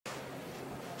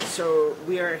So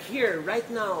we are here right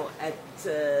now at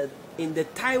in the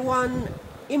Taiwan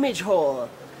Image Hall,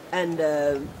 and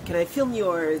can I film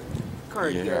your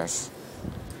card here? Yes.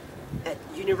 At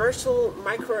Universal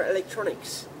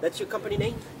Microelectronics. That's your company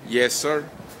name? Yes, sir.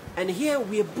 And here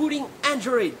we are booting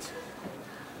Android.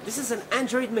 This is an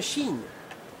Android machine.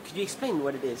 Could you explain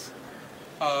what it is?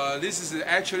 This is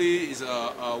actually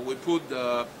we put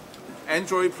the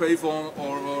Android platform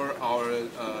over our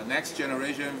next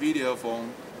generation video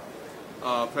phone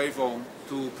platform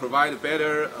to provide a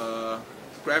better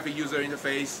graphic user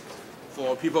interface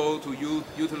for people to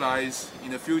utilize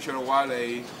in the future while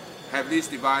they have this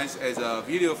device as a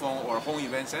video phone or home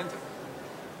event center.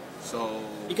 So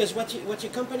because what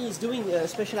your company is doing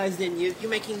specialized in, you're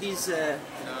making these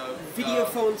video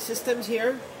phone systems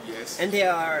here. Yes. And they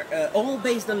are all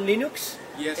based on Linux.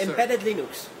 Yes, embedded sir.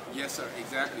 Linux. Yes, sir.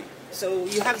 Exactly. So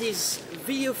you have these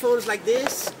video phones like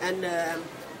this, and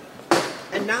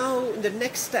now the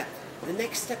next step in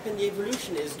the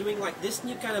evolution is doing like this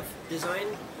new kind of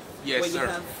design. Yes, where you sir.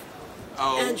 have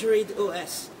Android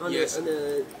OS on yes.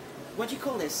 the what do you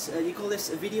call this? You call this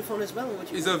a video phone as well? Or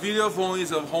what it's a video phone.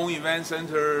 It's a home event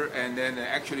center, and then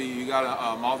actually you got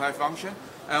a multi-function,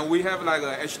 and we have like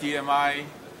a HDMI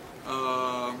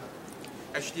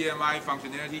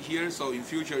functionality here. So in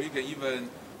future you can even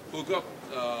hook up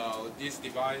this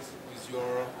device with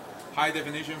your high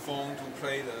definition phone to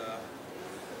play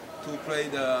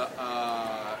the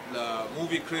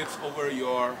movie clips over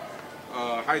your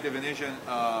high definition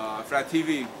flat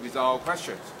TV without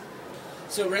questions.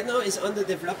 So right now it's under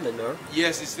development, no?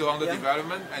 Yes, it's still under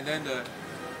development, and then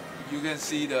you can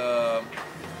see the.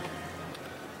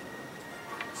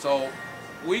 So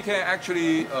we can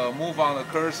actually move on the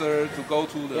cursor to go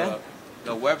to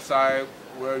the website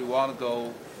where you want to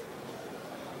go.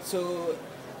 So,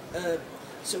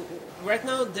 so right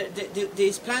now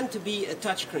there's planned to be a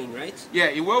touchscreen, right? Yeah,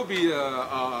 it will be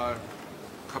a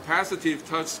capacitive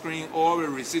touchscreen or a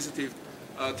resistive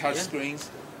touchscreens,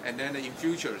 and then in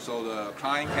future, so the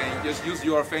client can just use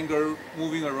your finger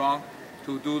moving around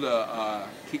to do the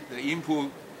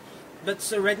input. But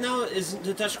so right now,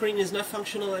 the touchscreen is not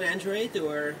functional on Android,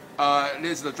 or?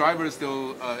 There's the driver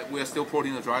still. We are still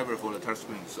porting the driver for the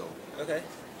touchscreen. So. Okay.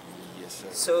 Yes,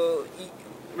 sir. So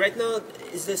right now,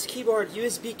 is this keyboard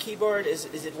USB keyboard? Is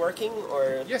it working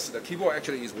or? Yes, the keyboard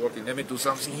actually is working. Let me do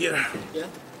something here. Yeah.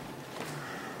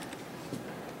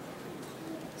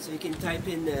 So you can type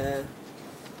in.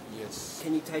 Yes.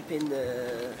 Can you type in?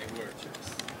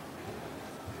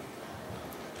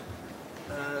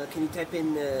 Can you type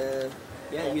in?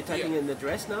 Yeah, you're typing an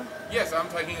address now. Yes, I'm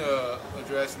typing an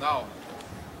address now.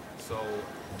 So,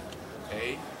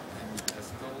 okay, and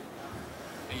let's go.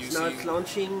 And you now it's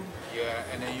launching. Yeah,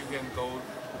 and then you can go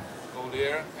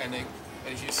there, and then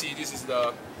as you see, this is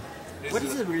the. What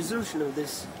is the resolution of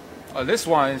this? This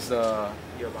one is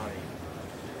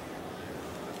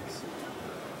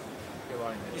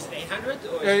Is it 800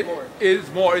 or is it more? It's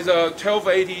more. It's a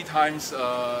 1280 times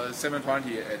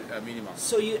 720 at minimum.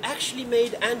 So you actually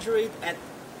made Android at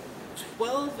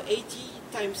 1280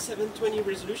 times 720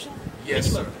 resolution?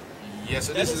 Yes, minimum.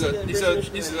 sir. This is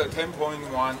a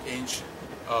 10.1 inch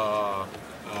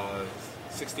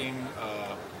 16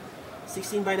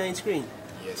 by 9 screen.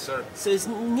 Yes, sir. So it's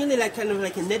nearly like kind of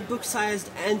like a netbook-sized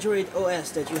Android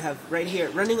OS that you have right here,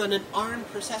 running on an ARM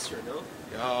processor, no?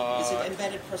 It's an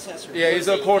embedded processor. Yeah, it's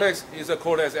a Cortex. It's a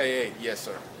Cortex A8. Yes,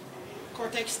 sir.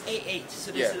 Cortex A8.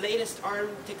 So this is the latest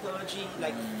ARM technology,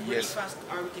 like really fast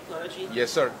ARM technology.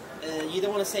 Yes, sir. You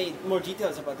don't want to say more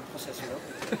details about the processor, no?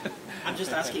 I'm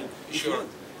just asking. Sure.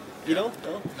 You don't?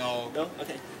 No? No. No?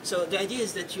 Okay. So the idea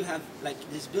is that you have like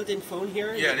this built-in phone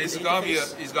here. Yeah, it's gonna be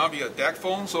a DECT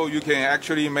phone, so you can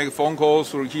actually make phone calls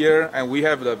through here, and we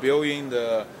have the built-in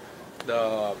the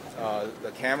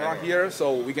camera here,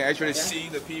 so we can actually see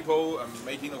the people and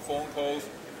making the phone calls,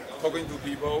 talking to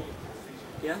people.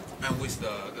 Yeah. And with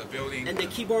the building. And the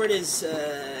keyboard is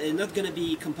not going to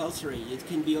be compulsory. It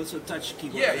can be also touch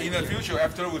keyboard. Yeah, in the future,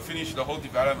 after we finish the whole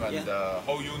development, the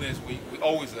whole unit, we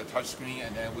always the touch screen,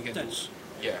 and then we can touch.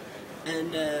 Yeah.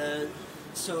 And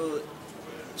so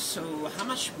how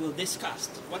much will this cost?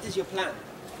 What is your plan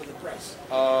for the price?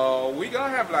 We're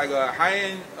gonna have like a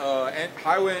high-end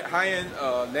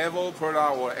level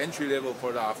product or entry-level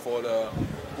product for the.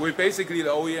 We're basically the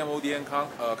OEM ODM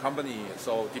company,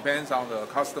 so depends on the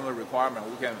customer requirement.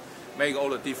 We can make all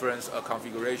the different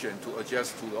configuration to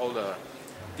adjust to all the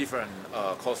different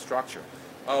cost structure.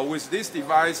 With this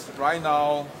device right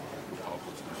now,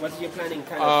 what are you planning?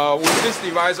 With this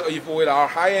device, with our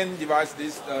high-end device,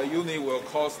 this unit will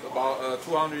cost about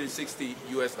 $260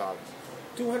 US.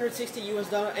 $260 US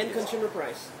and consumer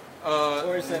price.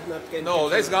 Or is that not getting? No,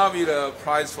 that's gonna be the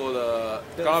price for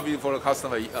gonna be for the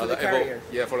customer. For the carrier.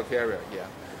 Yeah, for the carrier. Yeah.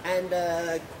 And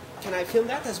can I film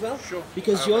that as well? Sure.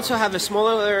 Because you also have a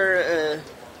smaller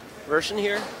version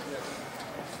here.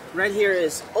 Right here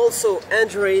is also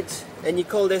Android, and you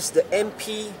call this the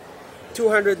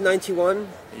MP291.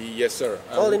 Yes, sir.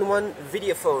 All-in-one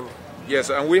video phone. Yes,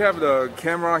 and we have the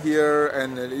camera here,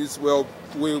 and we're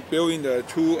building the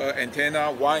two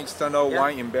antenna, one external,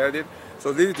 one embedded.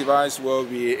 So this device will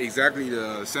be exactly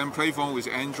the same platform with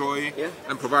Android,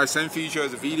 and provide same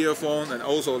features, video phone, and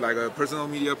also like a personal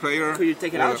media player. Could you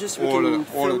take it out just so we can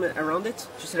film it around it?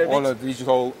 Just a little all bit? the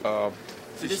digital. So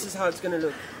this is how it's going to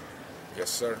look. Yes,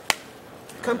 sir.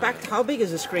 Compact, how big is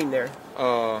the screen there?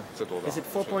 Is it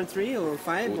 4.3 or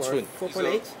 5 or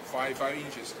 4.8? 5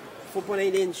 inches.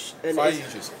 4.8 inch. And 5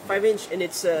 inches. 5 inch, and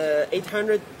it's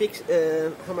 800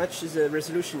 pixels. How much is the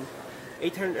resolution?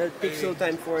 800 pixel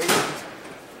times 4 inches.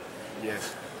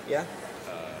 Yes. Yeah.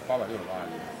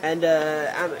 And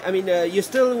I mean, you're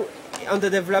still under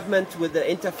development with the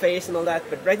interface and all that,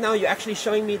 but right now you're actually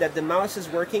showing me that the mouse is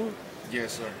working.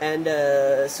 Yes, sir. And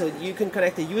so you can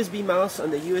connect a USB mouse on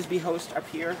the USB host up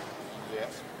here.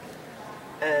 Yes.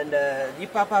 And you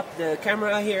pop up the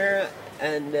camera here,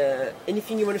 and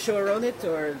anything you want to show around it,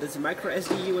 or there's a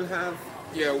MicroSD you will have?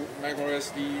 Yeah,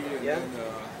 MicroSD. And then,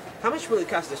 how much will it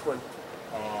cost, this one?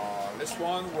 This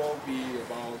one will be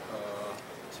about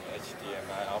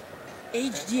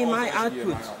HDMI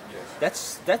output.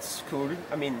 Yes. That's cool.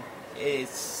 I mean, it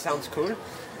sounds cool.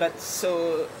 But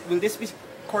so will this be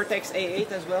Cortex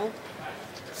A8 as well?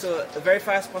 So a very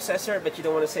fast processor, but you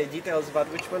don't want to say details about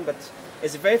which one. But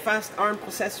it's a very fast ARM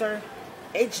processor,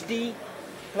 HD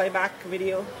playback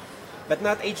video, but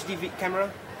not HD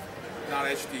camera. Not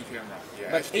HD camera.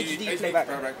 Yeah. But HD playback.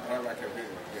 Playback video.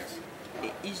 Yes.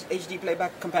 HD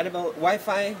playback compatible,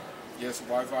 Wi-Fi. Yes,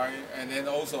 Wi-Fi, and then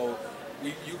also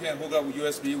you can hook up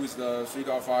USB with the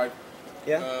 3.5.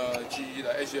 G, the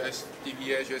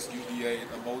HSDPA, HSUDA,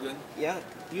 the modem. Yeah,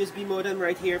 USB modem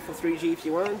right here for 3G if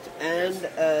you want. And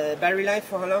battery life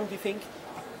for how long do you think?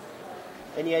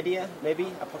 Any idea?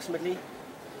 Maybe approximately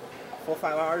 4 or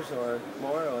 5 hours, or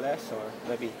more or less, or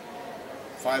maybe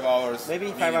 5 hours.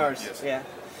 Maybe 5 hours. Yes. Yeah.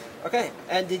 Okay.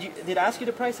 And did I ask you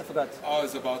the price? I forgot. Oh,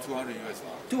 it's about $200.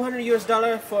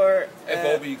 $200 for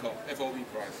FOB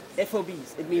price.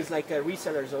 FOBs. It means like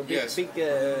resellers or big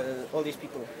all these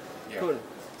people. Yeah. Cool.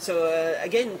 So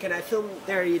again, can I film?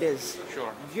 There it is.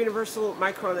 Sure. Universal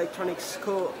Microelectronics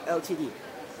Co. Ltd.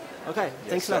 Okay.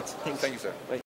 Thanks a lot. Thanks. Thank you, sir. Bye.